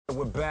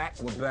We're back.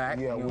 Yeah,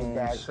 you know we're what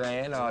back. I'm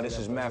saying? This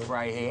is Meth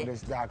right here.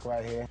 This Doc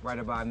right here. Right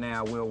about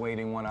now, we're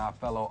awaiting one of our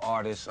fellow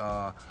artists,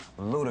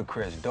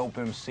 Ludacris, dope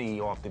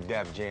MC off the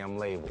Def Jam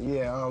label.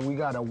 Yeah, we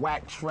got a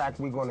whack track.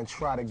 We're gonna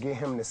try to get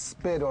him to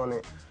spit on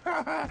it.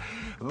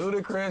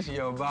 Ludacris,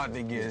 you're about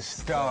to get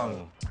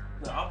stung.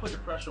 No, I'll put the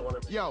pressure on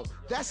him. Yo,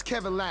 that's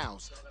Kevin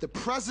Lowndes, the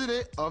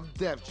president of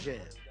Def Jam.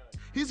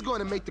 He's going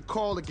to make the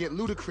call to get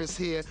Ludacris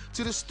here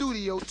to the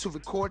studio to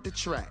record the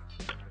track.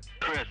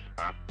 Chris,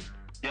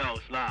 yo,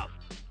 it's Loud.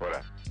 What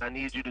up? I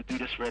need you to do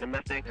this Redman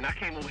Meth thing, and I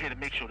came over here to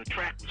make sure the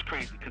track was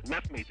crazy, because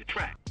Meth made the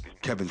track.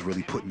 Kevin's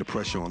really putting the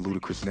pressure on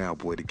Ludacris now,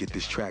 boy, to get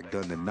this track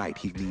done tonight.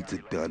 He needs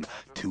it done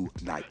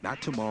tonight.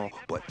 Not tomorrow,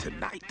 but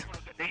tonight.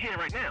 They're here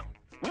right now.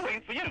 We're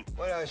waiting for you.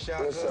 What up,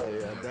 Shaka? What's up,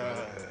 What's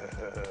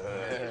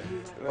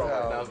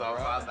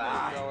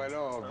going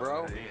on,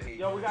 bro?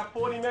 Yo, we got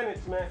 40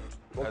 minutes, man.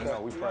 Okay.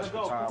 No, we pressed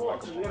for time. Come on,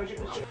 'cause we gotta get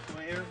this shit.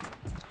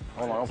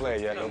 Hold on, don't play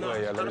it yet. Don't play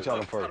it yet. Let me tell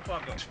them first. How the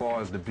fuck go? As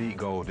far as the beat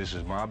goes, this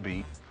is my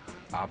beat.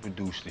 I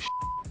produce the shit.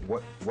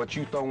 What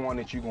you throw on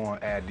it, you gonna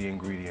add the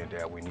ingredient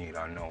that we need.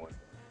 I know it.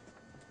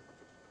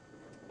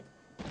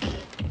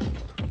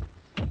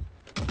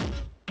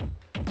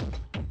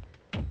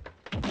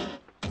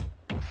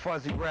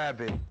 Fuzzy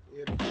rabbit.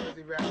 Yeah, the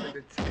fuzzy rabbit,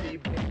 the teddy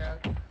bear.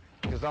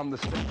 Cause I'm the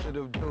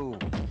sensitive dude.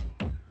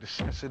 The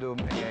sensitive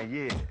man,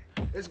 yeah.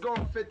 It's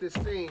gonna fit the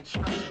scene,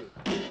 trust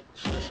me.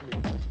 Trust me.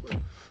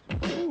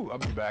 Ooh, I'll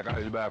be back. I'll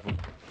be back from.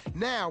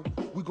 Now,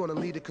 we're going to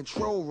leave the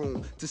control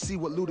room to see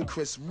what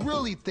Ludacris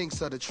really thinks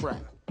of the track.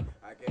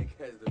 I can't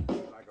catch the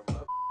beat like a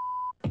mother.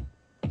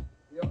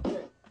 Yo,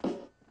 hey.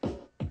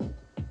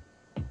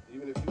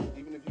 Even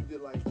if you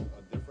did like a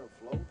different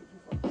flow, could you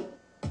fuck?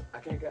 I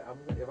can't get.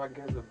 If I can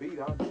catch the beat,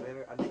 I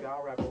think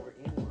I'll rap over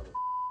any one of it.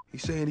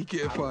 He's saying he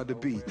can't find the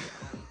beat.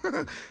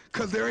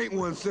 Cause there ain't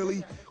one,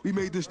 silly. We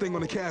made this thing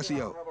on the Casio. I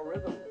don't have a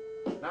rhythm.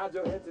 Nod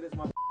your head to this,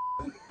 mother.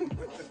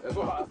 That's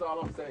all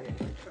I'm saying.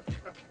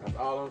 That's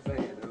all I'm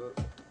saying, dude.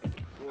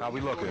 How we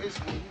looking? I'm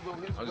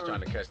just trying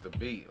to catch the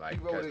beat,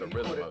 like catch the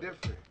rhythm of it.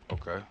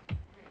 Okay.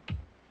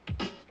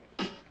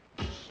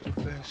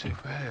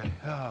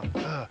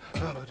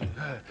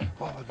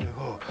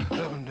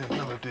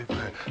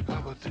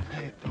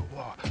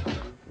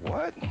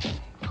 What?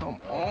 Come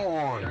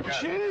on.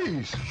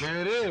 Jeez.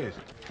 There it is.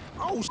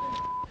 Oh,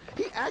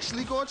 he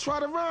actually going to try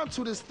to rhyme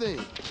to this thing.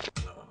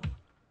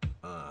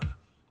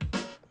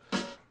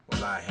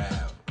 Well, I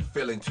have.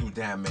 Feeling too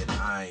damn it,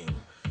 I'm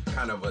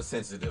kind of a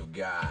sensitive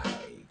guy.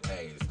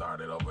 Hey,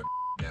 started over,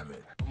 damn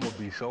it. I'm gonna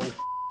be so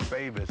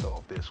famous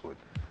off this one.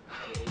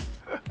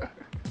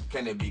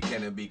 Can it be,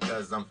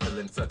 cause I'm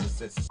feeling such a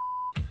sensitive.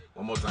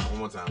 One more time.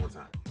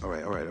 All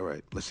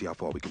right. Let's see how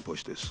far we can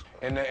push this.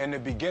 In the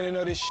beginning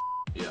of this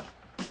Yeah.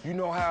 you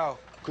know how,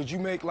 could you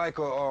make like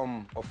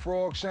a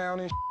frog sound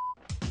and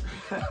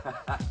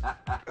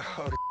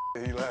Oh,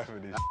 he laughing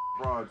at this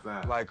Frog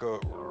sound. like a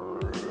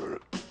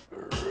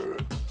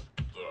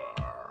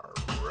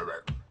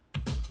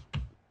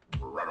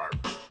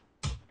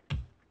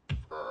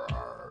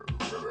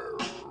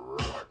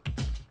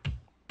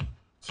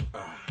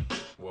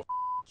Well,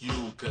 you,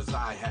 cause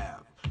I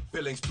have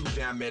feelings too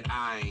damn it,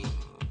 I'm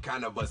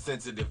kind of a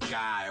sensitive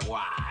guy.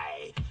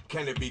 Why?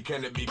 Can it be,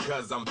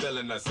 cause I'm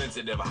feeling a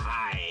sensitive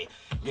high?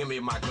 Give me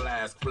my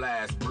glass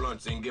flash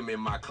blunts and give me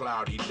my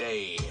cloudy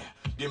day.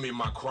 Give me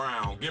my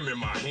crown, give me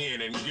my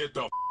hand and get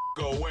the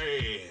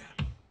away.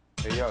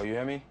 Hey, yo, you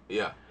hear me?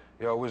 Yeah.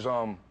 Yo, it was,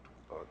 I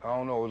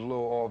don't know, it was a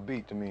little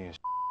offbeat to me and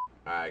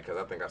Alright, cause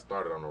I think I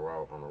started on the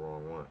wrong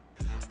one.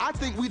 I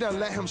think we done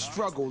let him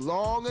struggle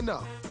long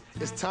enough.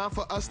 It's time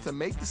for us to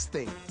make the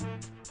statement.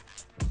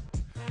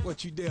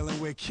 What you dealing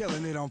with,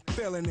 killing it, I'm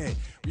feeling it,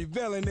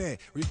 revealing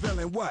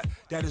what?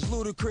 That is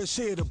Ludacris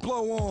here to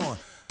blow on.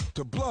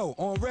 To blow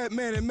on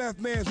Redman and Meth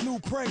Man's new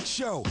prank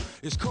show.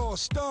 It's called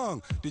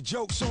Stung. The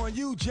joke's on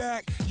you,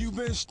 Jack. You've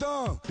been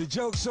stung. The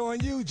joke's on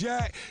you,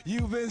 Jack.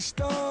 You've been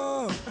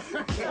stung.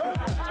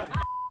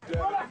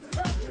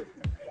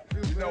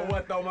 You know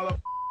what though, mother?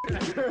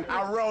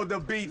 I rode the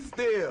beat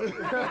still.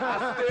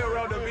 I still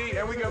rode the beat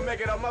and we can make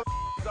it a mother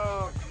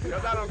song.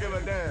 Cause I don't give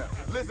a damn.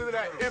 Listen to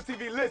that,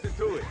 MTV, listen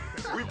to it.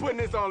 We putting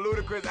this on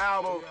Ludacris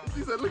album.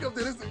 He said, look up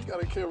to this, he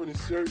got a camera in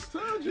his shirt.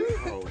 Told you.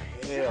 Oh,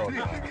 hell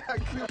no.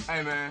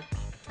 Hey man,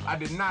 I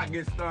did not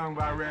get stung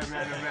by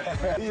Redman and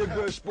Meth. he a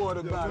good sport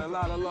about it. A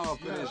lot of love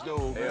for this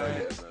dude,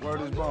 man.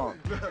 Word is born.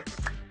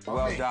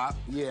 Well, Doc,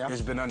 Yeah.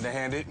 it's been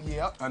underhanded,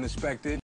 Yep. unexpected.